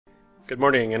Good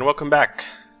morning and welcome back.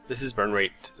 This is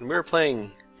Burnrate, and we're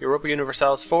playing Europa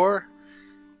Universalis 4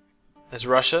 as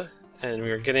Russia, and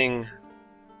we are getting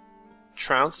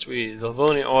trounced. The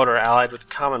Livonian Order allied with the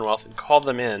Commonwealth and called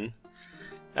them in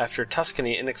after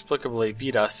Tuscany inexplicably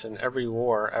beat us in every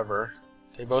war ever.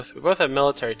 We both have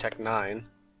military tech 9.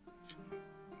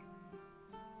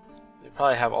 They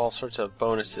probably have all sorts of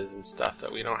bonuses and stuff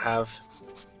that we don't have.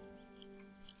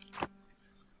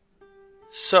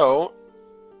 So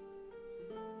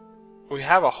we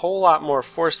have a whole lot more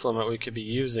force limit we could be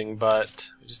using,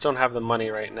 but we just don't have the money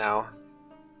right now.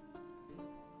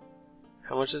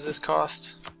 How much does this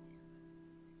cost?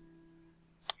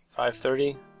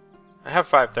 530? I have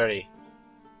 530.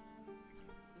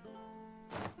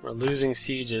 We're losing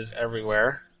sieges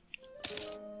everywhere.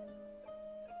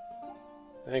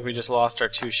 I think we just lost our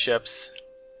 2 ships.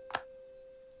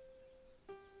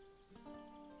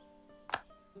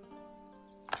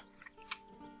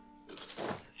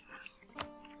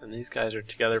 And these guys are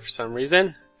together for some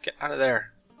reason. Get out of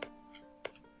there.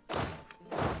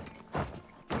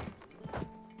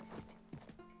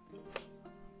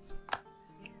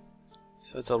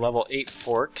 So it's a level 8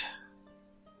 fort.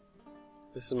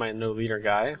 This is my no leader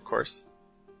guy, of course.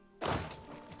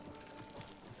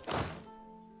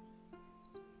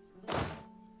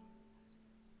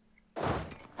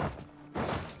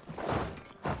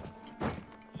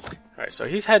 Alright, so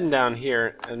he's heading down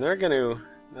here, and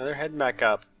they're heading back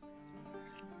up.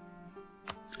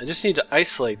 I just need to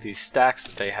isolate these stacks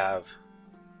that they have.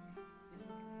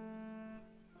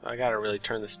 I gotta really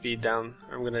turn the speed down,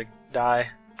 or I'm gonna die.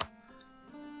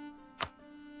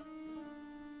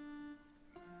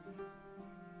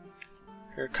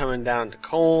 They're coming down to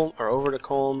Colm, or over to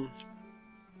Colm.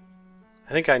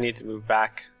 I think I need to move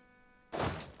back.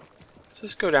 Let's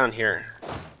just go down here.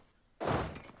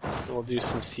 And we'll do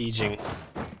some sieging.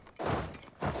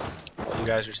 While you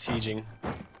guys are sieging.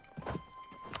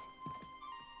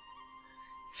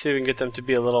 See if we can get them to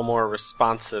be a little more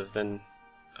responsive than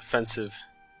offensive.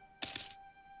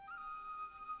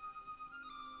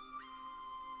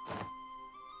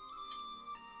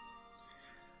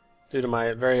 Due to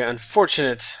my very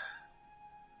unfortunate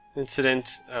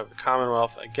incident of the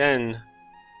Commonwealth again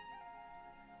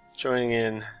joining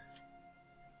in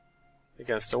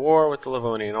against a war with the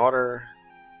Livonian Order.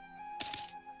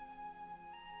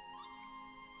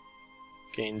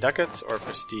 Gain ducats or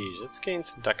prestige? Let's gain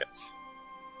some ducats.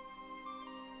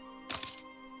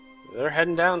 They're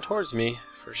heading down towards me,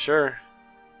 for sure.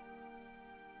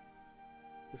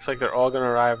 Looks like they're all going to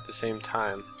arrive at the same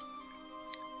time.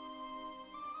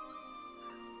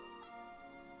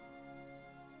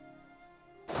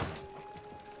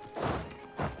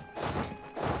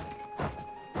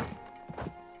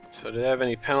 So do they have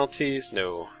any penalties?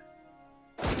 No.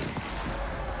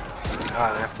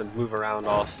 God, I have to move around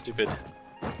all stupid.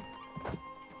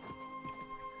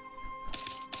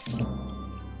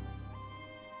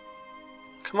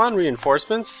 Come on,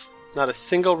 reinforcements! Not a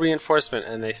single reinforcement,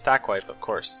 and they stack wipe, of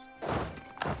course.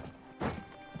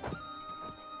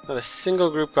 Not a single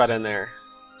group got in there.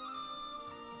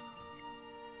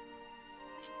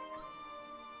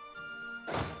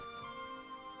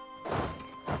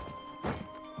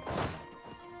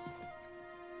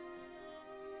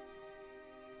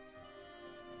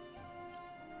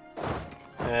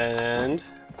 And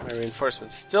my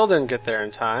reinforcements still didn't get there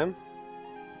in time.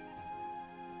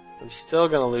 I'm still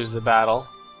going to lose the battle.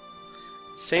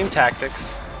 Same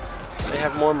tactics. They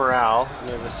have more morale, and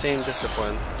they have the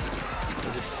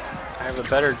I have a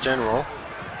better general.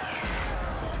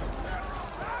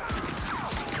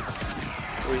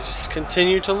 We just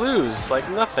continue to lose like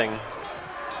nothing.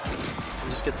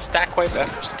 We just get stack wipe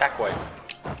after stack wipe.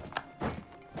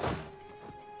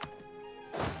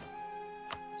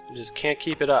 We just can't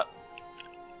keep it up.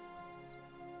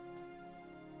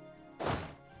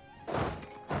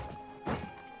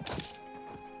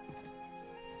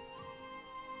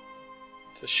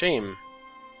 It's a shame.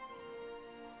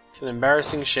 It's an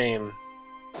embarrassing shame.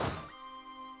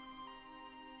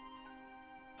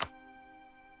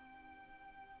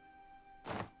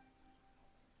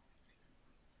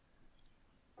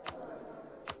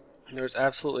 There's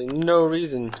absolutely no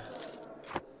reason.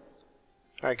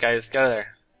 Alright guys, get out of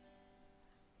there.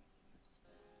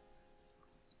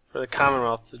 For the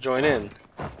Commonwealth to join in.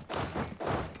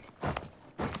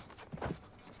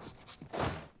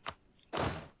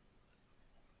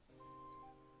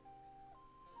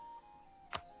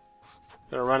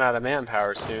 Gonna run out of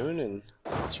manpower soon, and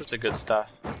all sorts of good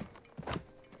stuff.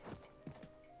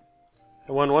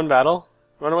 I won one battle.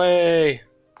 Run away!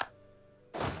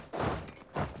 I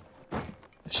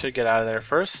should get out of there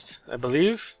first, I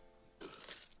believe.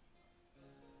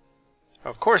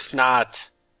 Of course not.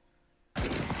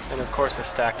 And of course a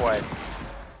stack wipe.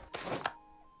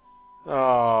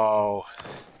 Oh.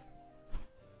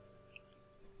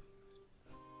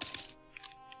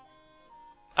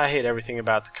 I hate everything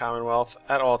about the Commonwealth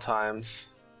at all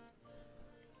times.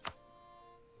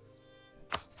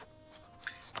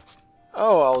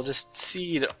 Oh, I'll just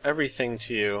cede everything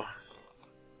to you.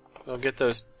 We'll get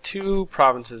those 2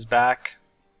 provinces back.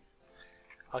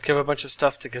 I'll give a bunch of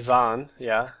stuff to Kazan,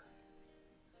 yeah.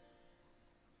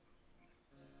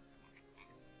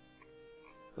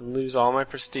 And lose all my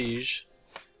prestige.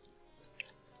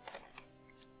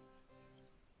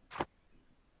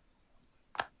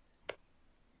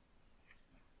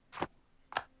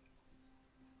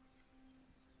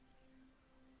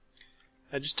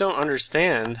 I just don't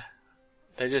understand.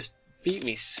 They just beat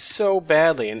me so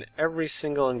badly in every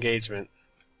single engagement.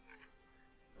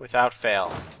 Without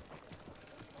fail.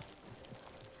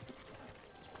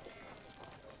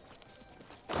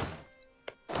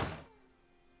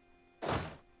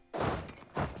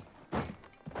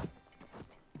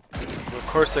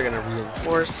 Of course they're going to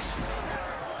reinforce.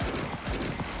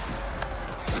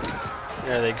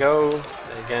 There they go.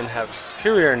 They again have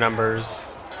superior numbers.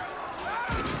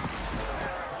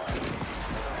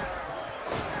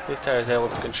 At least I was able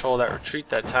to control that retreat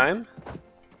that time.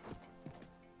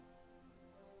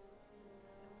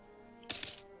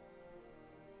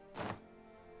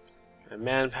 My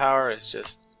manpower is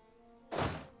just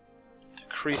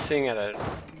decreasing at a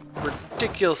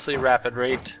ridiculously rapid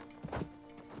rate.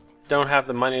 Don't have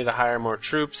the money to hire more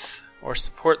troops or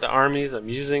support the armies I'm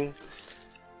using.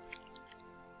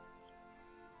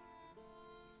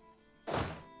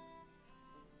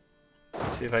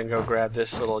 Let's see if I can go grab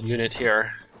this little unit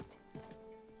here.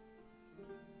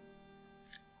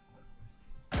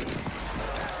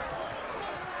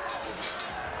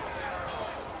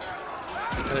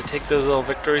 Gotta take those little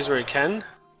victories where you can.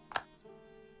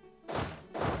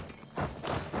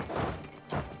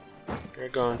 They're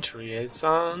going to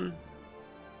Liaison,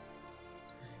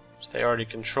 which they already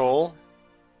control.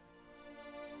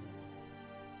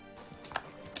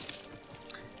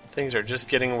 Things are just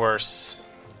getting worse.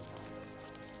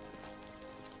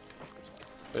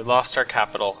 We lost our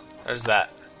capital. There's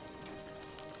that.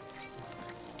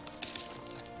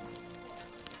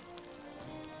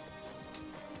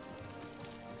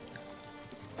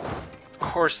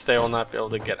 Of course they will not be able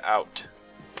to get out.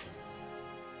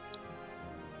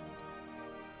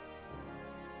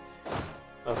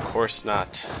 Of course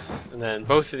not. And then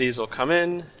both of these will come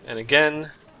in, and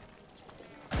again,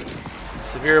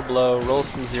 severe blow, roll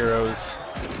some zeros.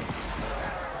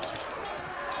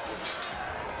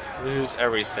 Lose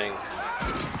everything.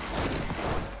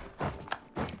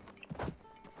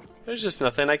 There's just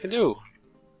nothing I can do.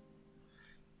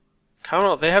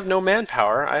 Commonwealth, they have no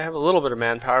manpower. I have a little bit of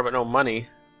manpower, but no money.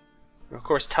 And of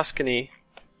course, Tuscany.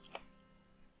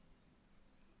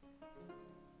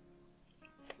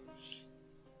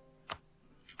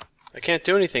 I can't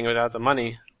do anything without the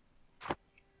money.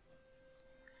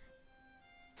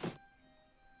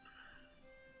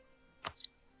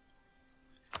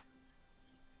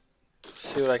 Let's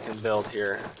see what I can build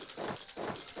here.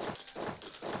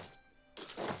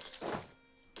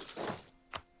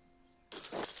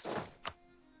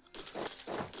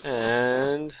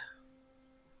 And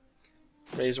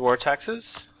raise war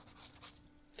taxes.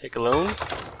 Take a loan.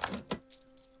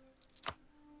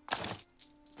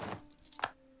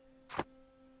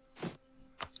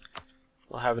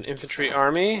 We'll have an infantry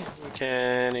army. We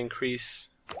can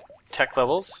increase tech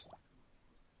levels.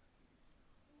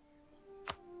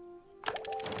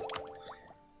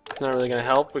 Not really going to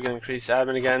help. We're going to increase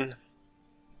admin again.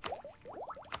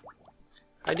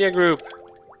 Idea group.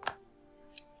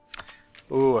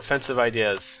 Ooh, offensive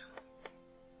ideas.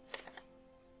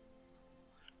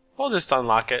 We'll just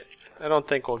unlock it. I don't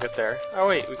think we'll get there. Oh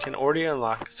wait, we can already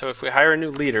unlock. So if we hire a new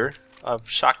leader of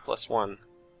shock +1.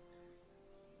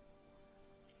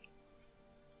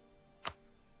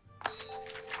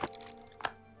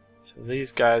 So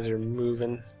these guys are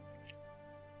moving.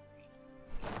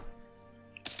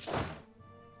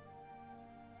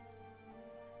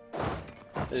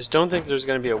 I just don't think there's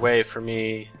going to be a way for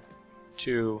me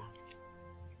to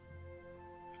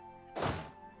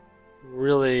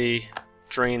really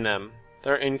drain them.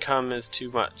 Their income is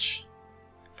too much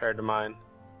compared to mine.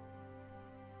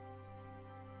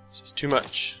 This is too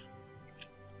much.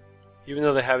 Even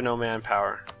though they have no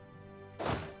manpower.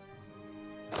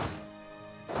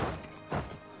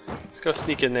 Let's go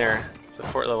sneak in there. It's a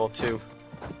fort level 2.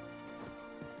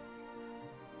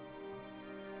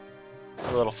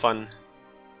 A little fun.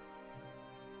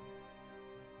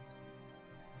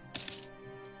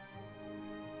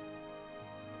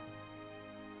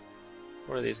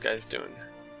 What are these guys doing?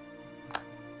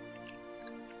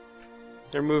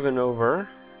 They're moving over.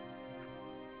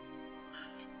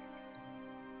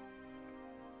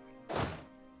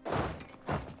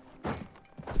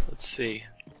 Let's see.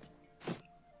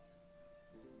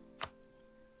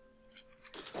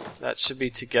 That should be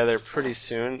together pretty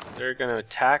soon. They're going to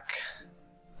attack.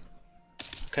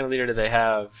 What kind of leader do they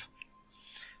have?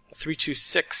 A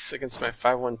 326 against my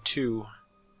 512.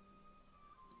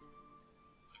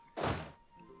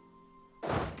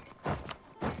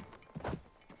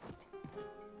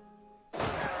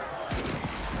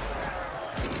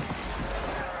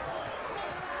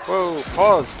 Whoa,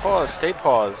 pause, stay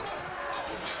paused.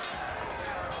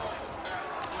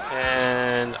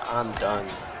 And I'm done.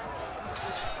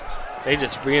 They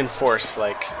just reinforce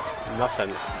like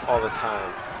nothing all the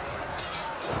time.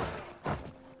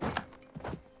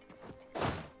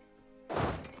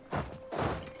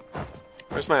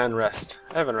 Where's my unrest?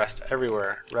 I have unrest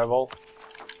everywhere. Revel.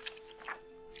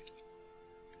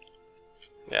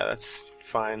 Yeah, that's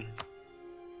fine.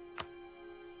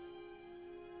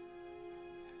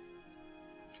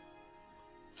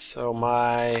 So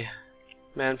my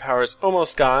manpower is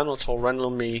almost gone, which will render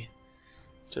me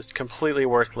just completely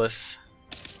worthless.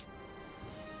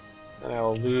 And I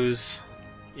will lose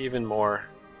even more.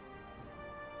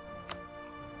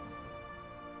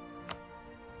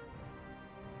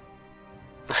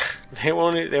 They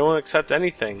won't accept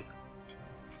anything.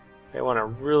 They want to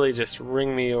really just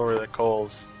wring me over the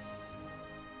coals.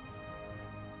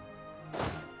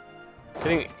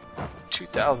 Getting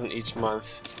 2,000 each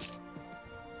month.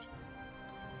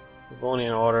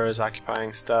 Livonian Order is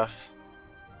occupying stuff.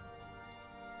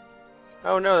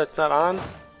 Oh no, that's not on?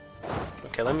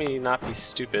 Okay, let me not be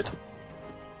stupid.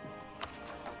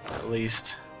 At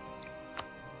least.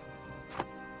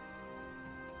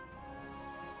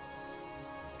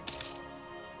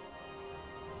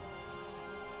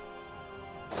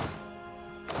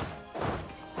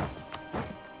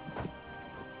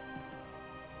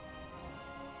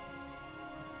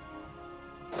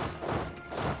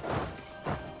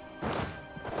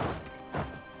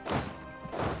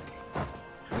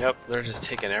 Yep, they're just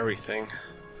taking everything.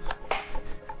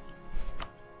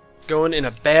 Going in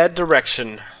a bad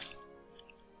direction.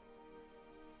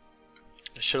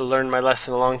 I should have learned my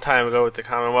lesson a long time ago with the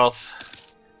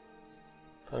Commonwealth.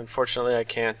 But unfortunately I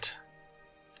can't.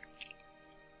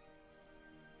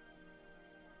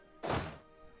 So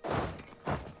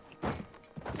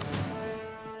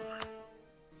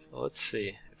let's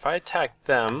see. If I attack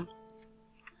them,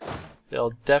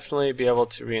 they'll definitely be able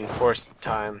to reinforce the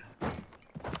time.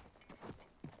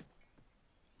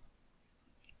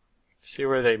 See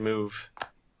where they move.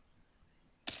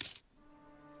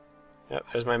 Yep,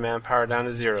 there's my manpower down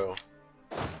to 0.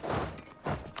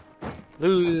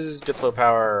 Lose Diplo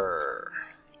power.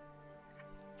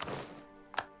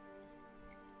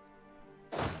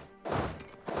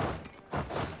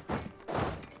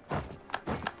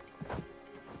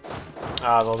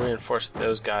 Ah, they'll reinforce with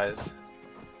those guys.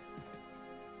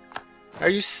 Are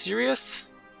you serious?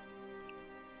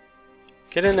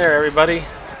 Get in there, everybody.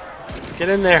 Get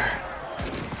in there.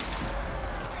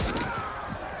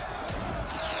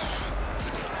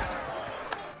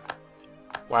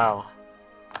 Wow.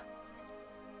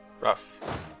 Rough.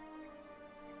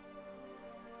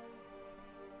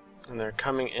 And they're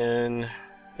coming in.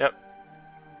 Yep.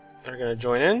 They're gonna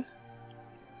join in.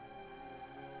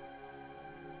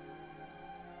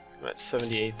 I'm at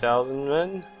 78,000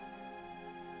 men.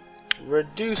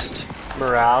 Reduced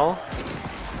morale.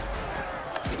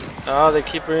 Oh, they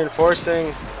keep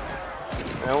reinforcing.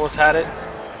 I almost had it.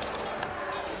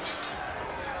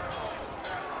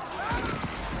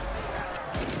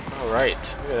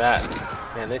 Alright, look at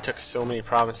that. Man, they took so many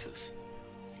provinces.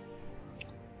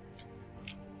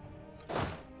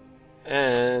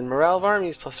 And morale of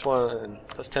armies +1,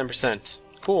 plus 10%.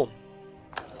 Cool.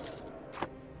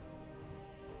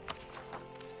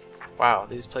 Wow,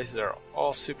 these places are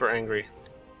all super angry.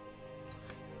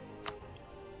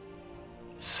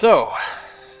 So,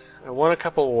 I won a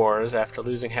couple wars after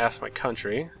losing half my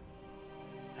country.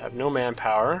 I have no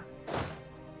manpower.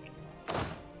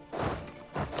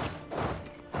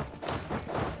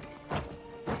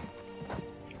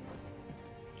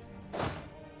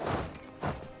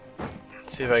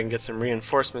 Let's see if I can get some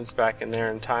reinforcements back in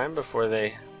there in time before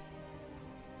they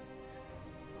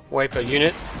wipe a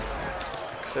unit.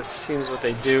 Because that seems what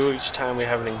they do each time we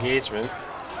have an engagement.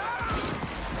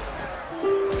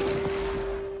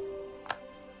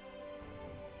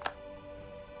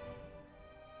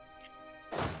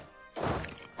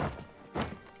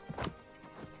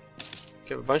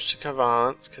 Give a bunch to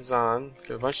Kazan,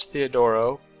 give a bunch to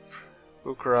Theodoro,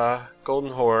 Ukra,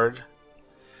 Golden Horde,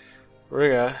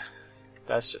 Riga.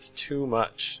 That's just too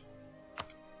much.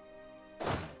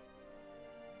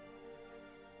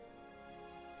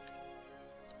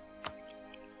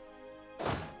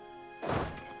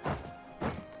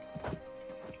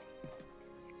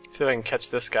 See if I can catch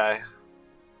this guy.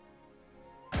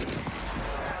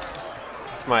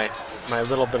 With my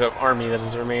little bit of army that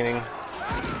is remaining.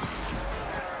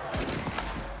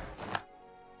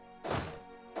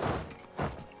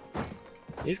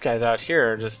 These guys out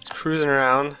here are just cruising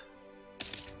around.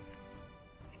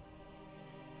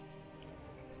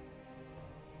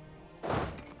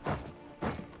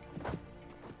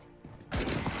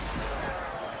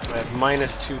 I have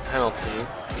 -2 penalty.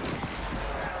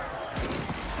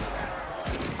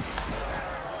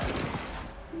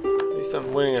 At least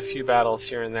I'm winning a few battles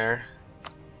here and there.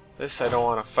 This I don't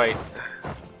want to fight.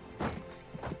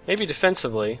 Maybe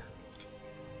defensively.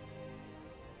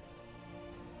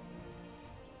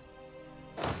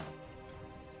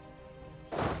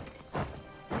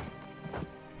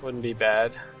 Wouldn't be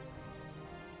bad.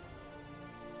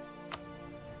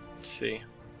 Let's see.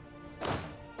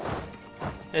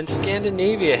 And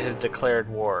Scandinavia has declared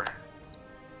war.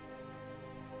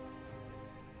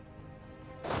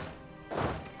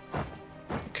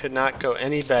 Could not go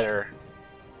any better.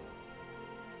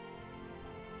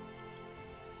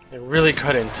 It really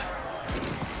couldn't.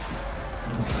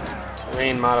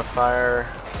 Terrain modifier.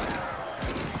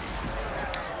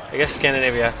 I guess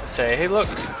Scandinavia has to say, hey look!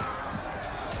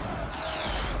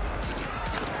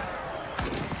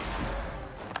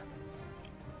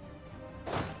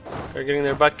 They're getting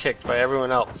their butt kicked by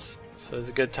everyone else, so it's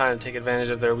a good time to take advantage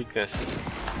of their weakness.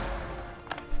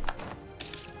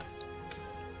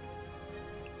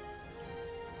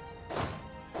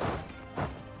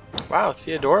 Wow,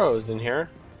 Theodoro's in here.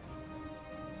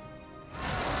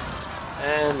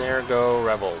 And there go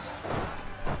rebels.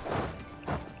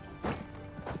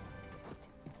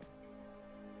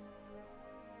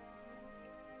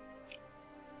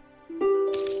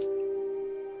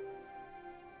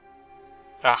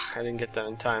 Ah, I didn't get that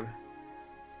in time.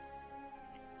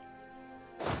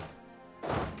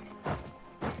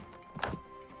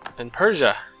 And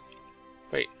Persia.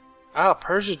 Wait. Ah,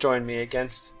 Persia joined me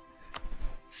against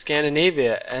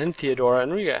Scandinavia and Theodora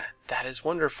and Riga. That is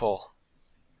wonderful.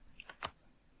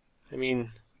 I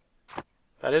mean,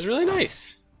 that is really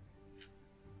nice.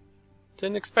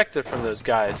 Didn't expect it from those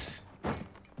guys.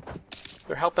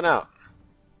 They're helping out.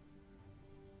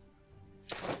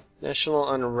 National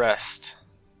unrest.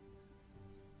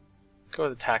 Go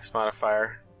with the tax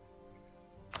modifier.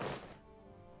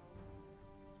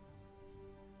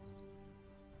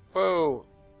 Whoa!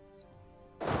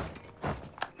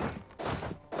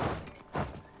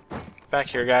 Get back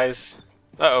here, guys.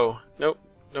 Uh-oh. Nope.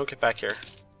 Don't get back here.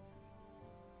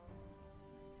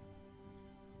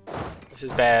 This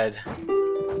is bad.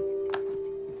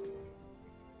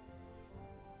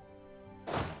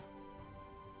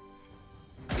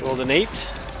 Rolled an 8.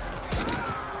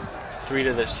 3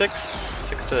 to their 6,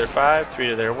 6 to their 5, 3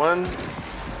 to their 1,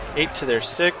 8 to their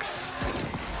 6,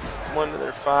 1 to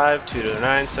their 5, 2 to their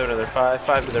 9, 7 to their 5,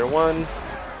 5 to their 1,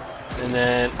 and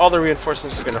then all the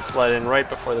reinforcements are going to flood in right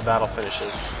before the battle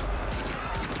finishes.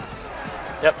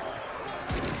 Yep.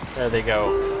 There they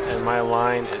go. And my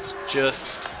line is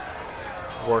just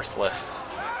worthless.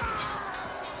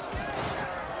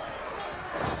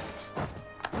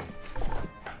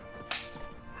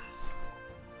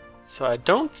 So I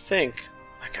don't think,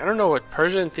 I don't know what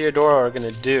Persia and Theodora are going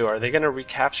to do. Are they going to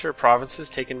recapture provinces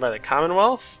taken by the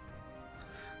Commonwealth?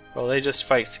 Or will they just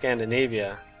fight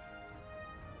Scandinavia?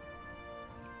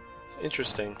 It's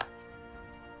interesting.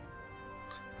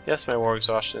 Yes, my war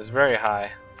exhaustion is very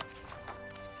high.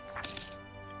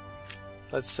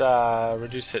 Let's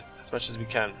reduce it as much as we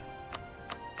can.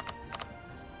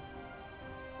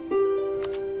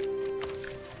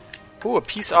 Ooh, a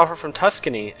peace offer from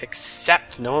Tuscany.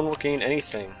 Accept. No one will gain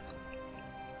anything.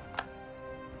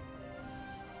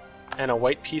 And a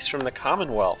white peace from the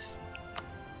Commonwealth.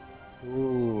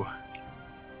 Ooh.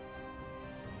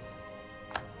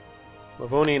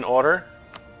 Livonian Order.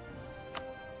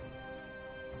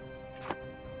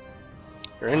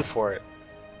 You're in for it.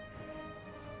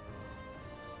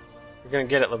 You're gonna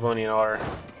get it, Livonian Order.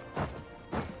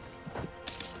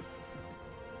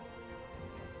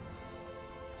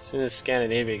 As soon as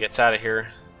Scandinavia gets out of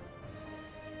here.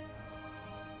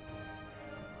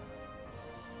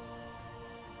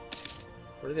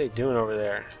 What are they doing over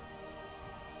there?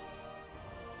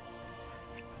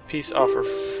 Peace offer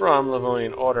from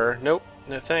Livonian Order. Nope,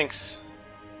 no thanks.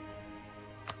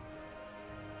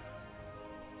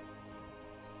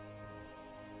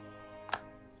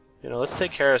 You know, let's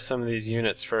take care of some of these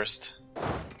units first.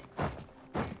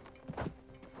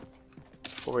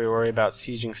 Before we worry about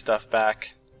sieging stuff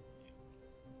back.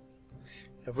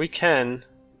 If we can...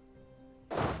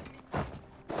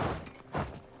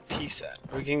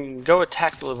 we can go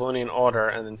attack the Livonian Order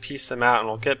and then piece them out, and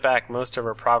we'll get back most of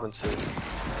our provinces.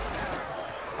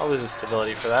 I'll lose a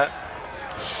stability for that.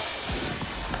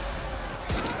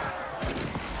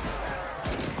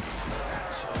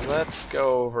 So let's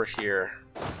go over here.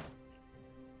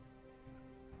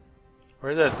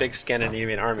 Where did that big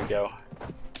Scandinavian army go?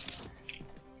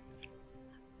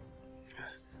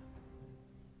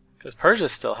 Because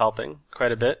Persia's still helping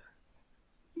quite a bit.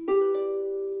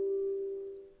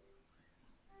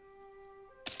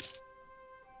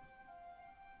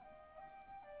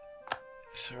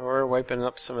 So we're wiping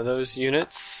up some of those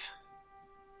units.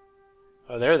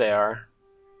 Oh, there they are.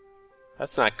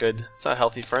 That's not good. It's not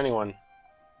healthy for anyone.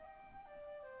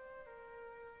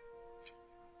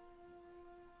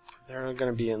 They're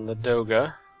going to be in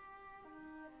Ladoga.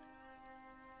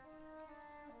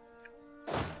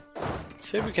 Let's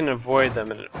see if we can avoid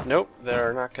them. And nope,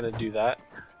 they're not going to do that.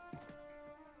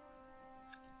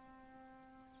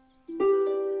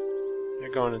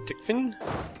 They're going to Dikfin.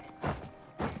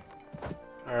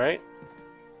 Alright.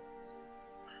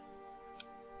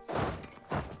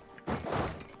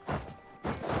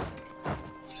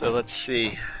 So let's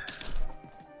see.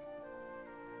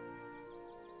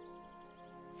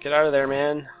 Get out of there,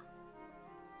 man.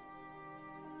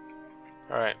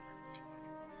 Alright.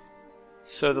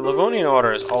 So the Livonian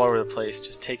Order is all over the place,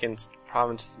 just taking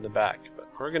provinces in the back. But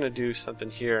we're going to do something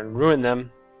here and ruin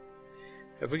them.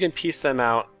 If we can piece them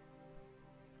out,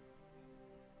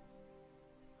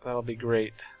 that'll be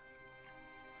great.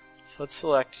 So let's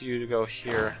select you to go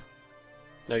here.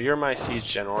 No, you're my siege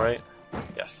general, right?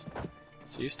 Yes.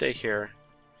 So you stay here.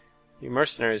 You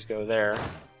mercenaries go there.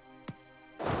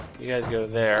 You guys go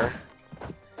there.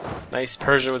 Nice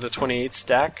Persia with a 28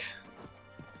 stack.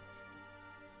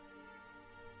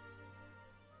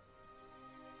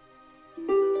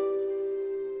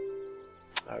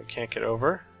 We can't get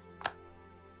over.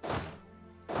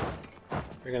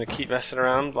 They're gonna keep messing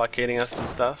around, blockading us and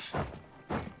stuff.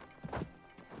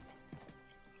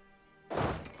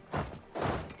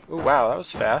 Ooh, wow, that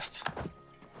was fast.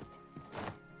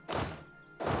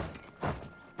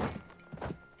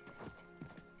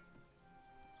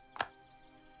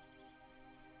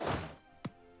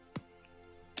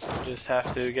 Just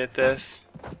have to get this.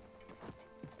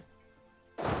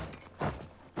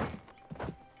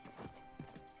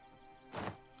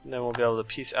 And then we'll be able to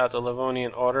piece out the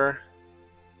Livonian Order.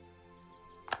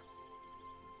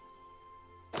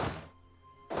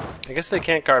 I guess they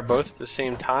can't guard both at the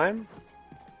same time.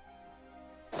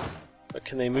 But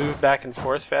can they move back and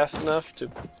forth fast enough to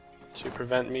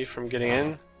prevent me from getting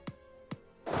in?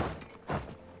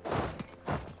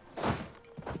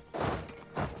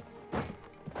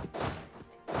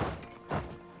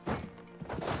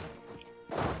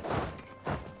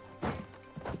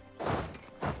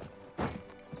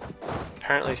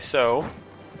 Apparently so.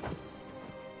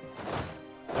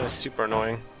 That is super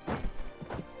annoying.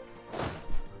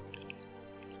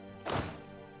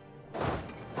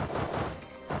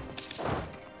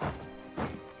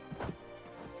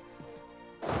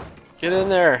 Get in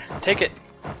there! Take it!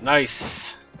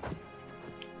 Nice!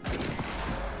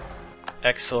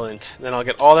 Excellent. Then I'll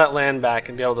get all that land back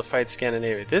and be able to fight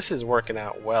Scandinavia. This is working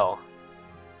out well.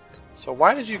 So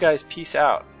why did you guys peace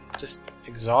out? Just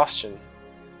exhaustion.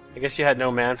 I guess you had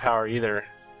no manpower either.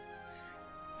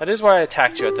 That is why I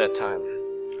attacked you at that time.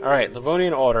 Alright,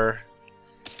 Livonian Order.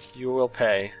 You will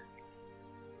pay.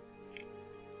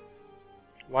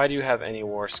 Why do you have any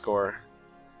war score?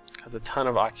 Because a ton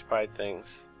of occupied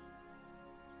things.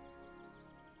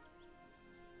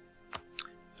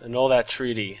 Annul that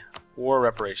treaty. War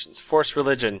reparations. Forced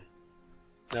religion.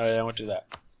 No, I won't do that.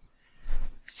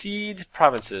 Cede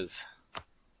provinces.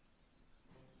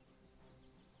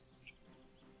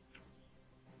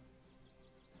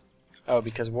 Oh,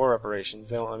 because war reparations.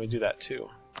 They won't let me do that too.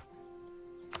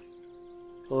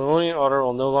 The Livonian Order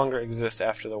will no longer exist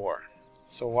after the war.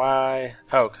 So why...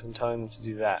 Oh, because I'm telling them to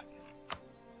do that.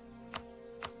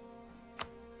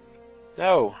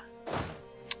 No!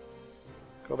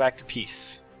 Go back to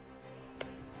peace.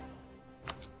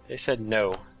 They said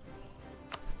no.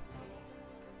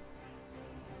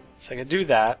 So I could do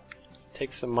that,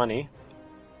 take some money,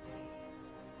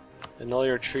 annul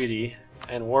your treaty,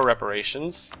 and war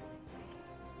reparations.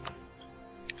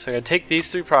 So I could take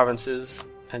these 3 provinces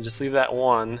and just leave that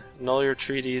one, annul your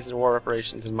treaties and war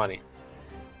reparations and money.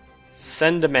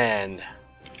 Send demand.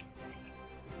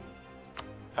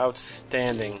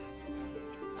 Outstanding.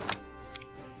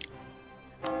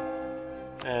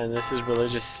 And this is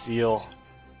religious zeal.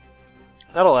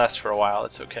 That'll last for a while,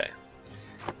 it's okay.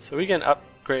 So we can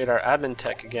upgrade our admin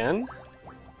tech again.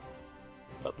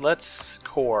 But let's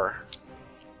core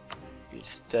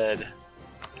instead.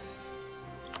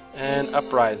 And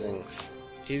uprisings.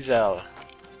 Ezel.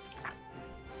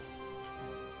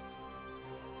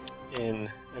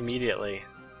 In immediately.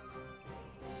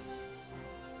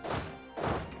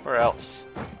 Where else?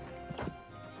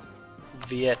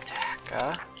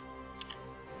 Vietaka.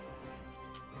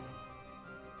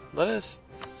 Let us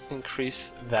increase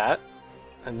that,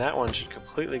 and that one should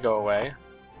completely go away.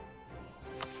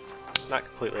 Not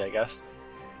completely, I guess.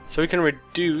 So we can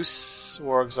reduce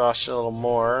war exhaustion a little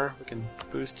more. We can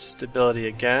boost stability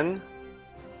again.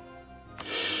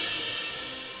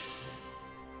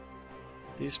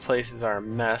 These places are a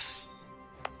mess.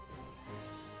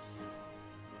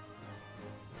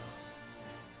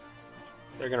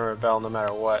 They're gonna rebel no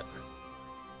matter what.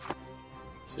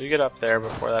 So you get up there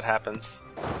before that happens.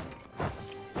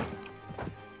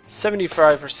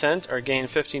 75% or gain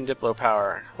 15 Diplo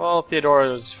power. Well,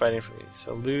 Theodora was fighting for me,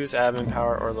 so lose admin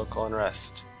power or local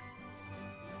unrest.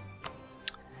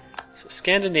 So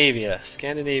Scandinavia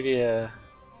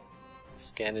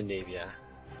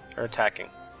are attacking.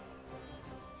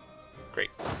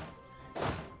 Great.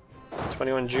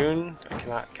 21 June, I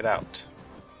cannot get out.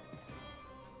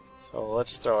 So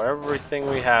let's throw everything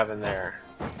we have in there.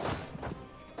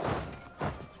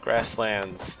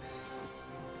 Grasslands.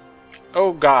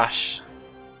 Oh gosh,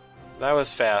 that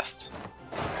was fast.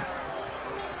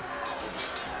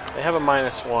 They have a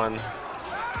 -1.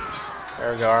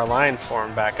 There we go, our line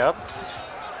formed back up.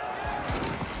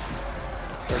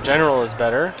 Their general is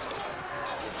better.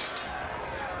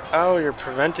 Oh, you're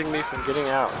preventing me from getting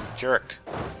out, you jerk.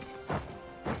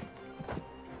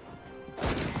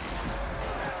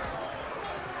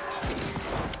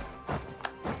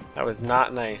 That was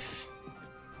not nice.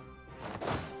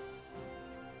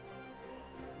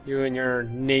 You and your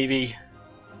navy.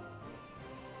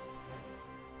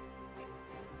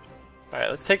 Alright,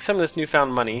 let's take some of this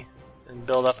newfound money and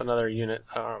build up another unit,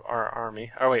 our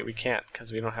army. Oh wait, we can't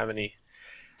because we don't have any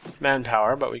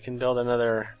manpower, but we can build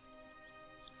another,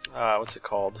 what's it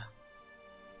called?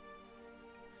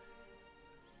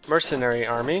 Mercenary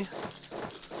army.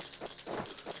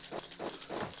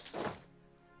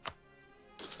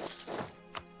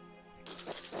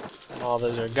 And all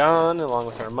those are gone along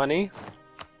with our money.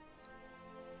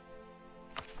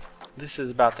 This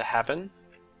is about to happen,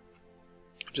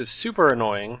 which is super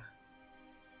annoying.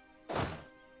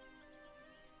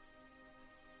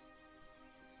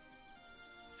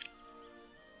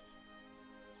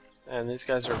 And these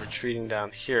guys are retreating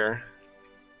down here.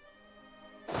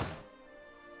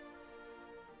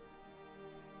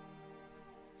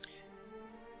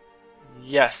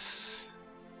 Yes!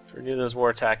 Renew those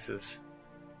war taxes.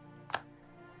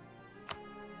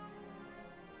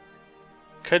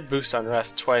 Could boost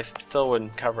unrest twice, it still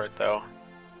wouldn't cover it though.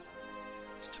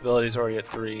 Stability's already at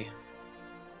 3.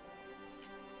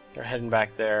 They're heading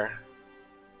back there.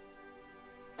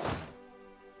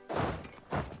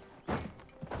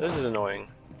 This is annoying.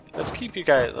 Let's keep you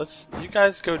guys, you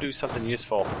guys go do something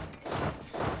useful.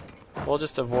 We'll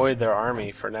just avoid their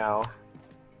army for now.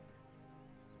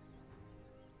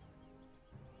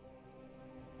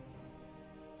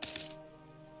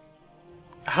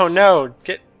 Oh no,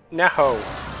 no!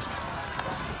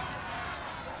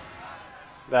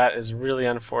 That is really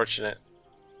unfortunate.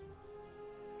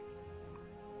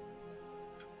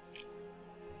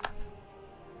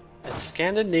 And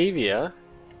Scandinavia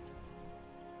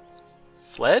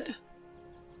fled?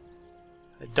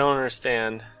 I don't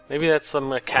understand. Maybe that's the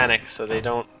mechanics, so they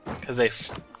don't, because they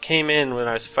came in when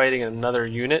I was fighting another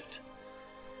unit.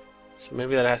 So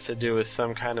maybe that has to do with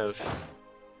some kind of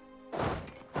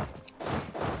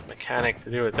mechanic to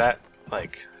do with that,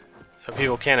 like, so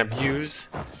people can't abuse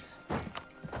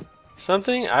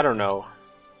something? I don't know.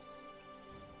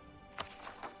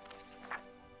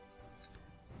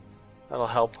 That'll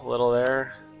help a little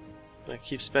there. I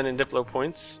keep spending Diplo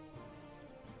points.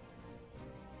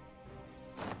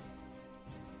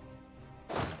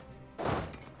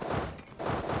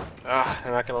 Ah,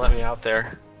 they're not gonna let me out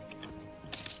there.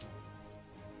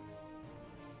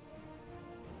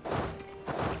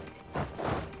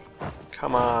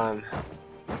 Come on.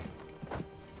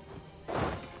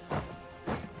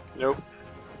 Nope.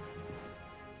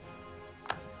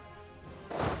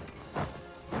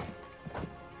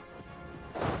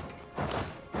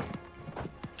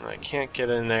 I can't get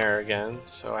in there again,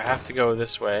 so I have to go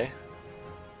this way.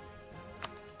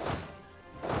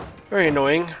 Very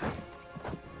annoying.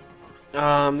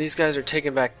 These guys are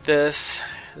taking back this.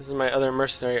 This is my other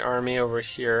mercenary army over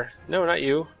here. No, not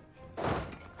you.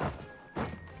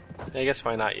 I guess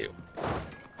why not you?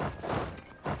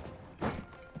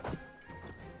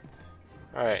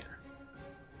 Alright.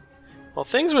 Well,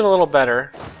 things went a little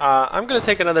better. I'm going to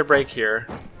take another break here.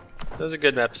 That was a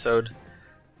good episode.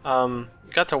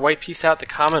 We got to white piece out the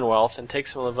Commonwealth and take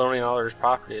some Livonian Orders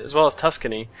property, as well as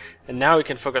Tuscany, and now we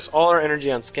can focus all our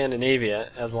energy on Scandinavia,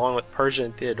 along with Persia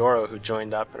and Theodoro, who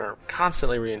joined up and are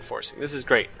constantly reinforcing. This is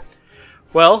great.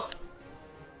 Well,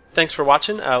 thanks for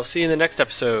watching. I'll see you in the next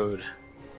episode.